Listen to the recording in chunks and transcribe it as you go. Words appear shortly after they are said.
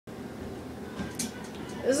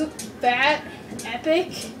Isn't that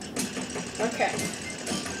epic? Okay.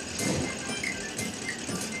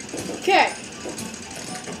 Okay.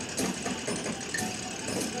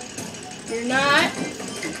 You're not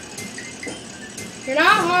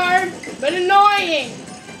hard, but annoying.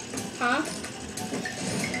 Huh?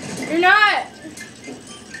 You're not.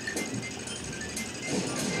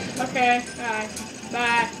 Okay, alright.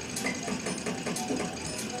 Bye.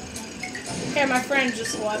 Okay, my friend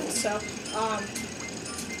just left, so,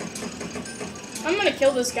 I'm gonna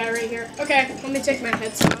kill this guy right here. Okay, let me take my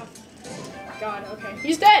headset off. God, okay.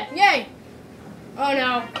 He's dead! Yay! Oh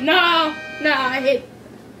no. No! No, I hate...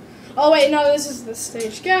 Oh wait, no, this is the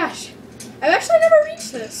stage. Gosh. I've actually never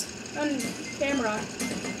reached this on camera.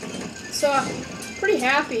 So, pretty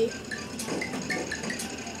happy.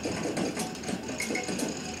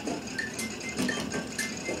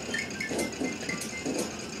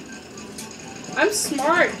 I'm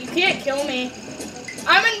smart. You can't kill me.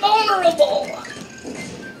 I'm invulnerable.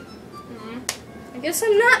 I guess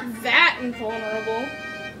I'm not that invulnerable.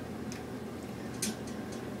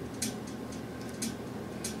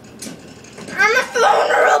 I'm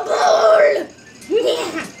invulnerable.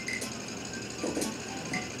 Yeah.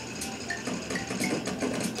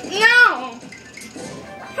 No.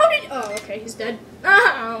 How did? Oh, okay. He's dead.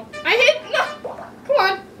 Oh, I hit. No. Come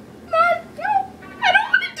on. Come on. No. I don't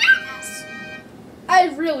want to do this. I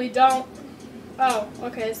really don't. Oh,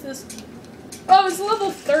 okay, is this... Oh, it's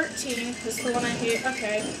level 13 is the one I hate.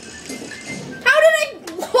 Okay. How did I...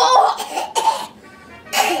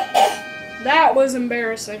 That was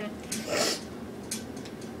embarrassing.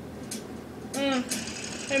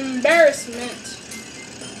 Embarrassment.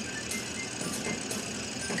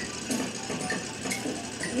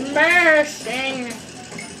 Embarrassing.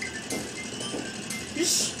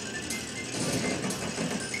 Just...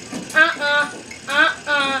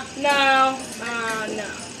 No. No.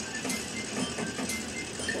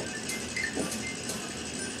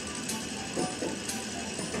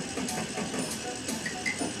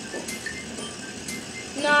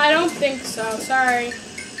 No, I don't think so. Sorry.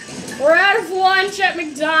 We're out of lunch at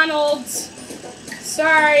McDonald's.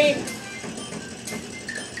 Sorry.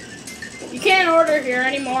 You can't order here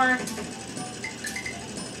anymore.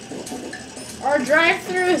 Our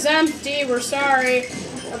drive-thru is empty. We're sorry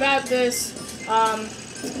about this.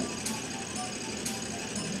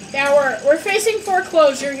 Yeah, we're facing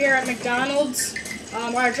foreclosure here at McDonald's.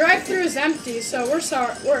 Our drive-thru is empty, so we're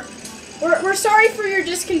sorry. We're sorry for your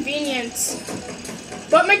disconvenience.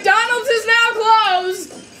 But McDonald's is now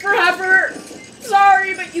closed forever.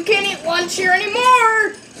 Sorry, but you can't eat lunch here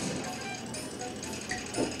anymore.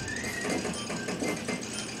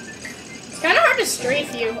 It's kind of hard to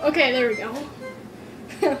strafe you. Okay, there we go.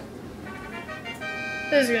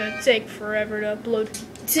 This is gonna take forever to upload.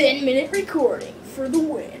 10-minute recording for the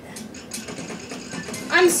win.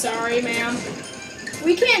 I'm sorry, ma'am.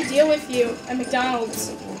 We can't deal with you at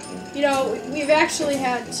McDonald's. You know, we've actually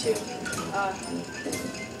had to,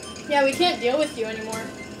 yeah, we can't deal with you anymore.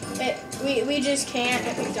 We just can't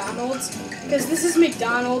at McDonald's, because this is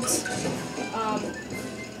McDonald's.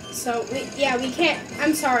 So, we can't,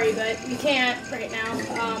 I'm sorry, but we can't right now.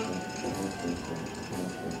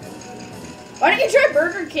 Why don't you try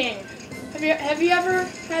Burger King? Have you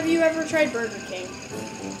ever tried Burger King?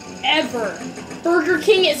 Ever. Burger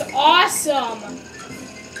King is awesome.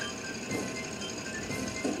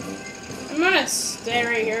 I'm gonna stay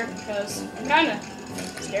right here because I'm kind of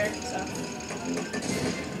scared. So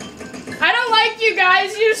I don't like you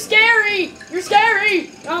guys. You're scary. You're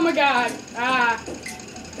scary. Oh my god. Oh,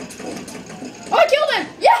 I killed him.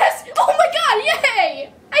 Yes. Oh my god. Yay.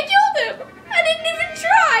 I killed him. I didn't even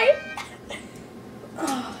try.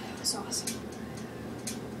 Oh, that was awesome.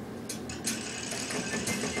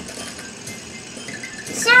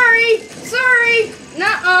 Sorry.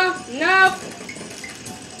 Nuh-uh. No.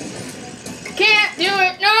 Can't do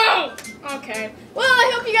it. No. Okay. Well,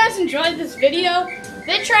 I hope you guys enjoyed this video.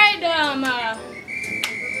 They tried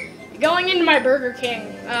going into my Burger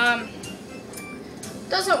King.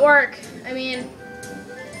 Doesn't work. I mean,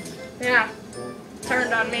 yeah,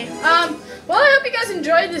 turned on me. Well, I hope you guys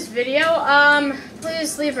enjoyed this video.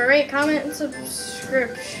 Please leave a rate, comment, and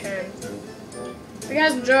subscription. If you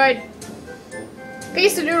guys enjoyed,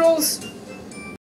 peace and noodles.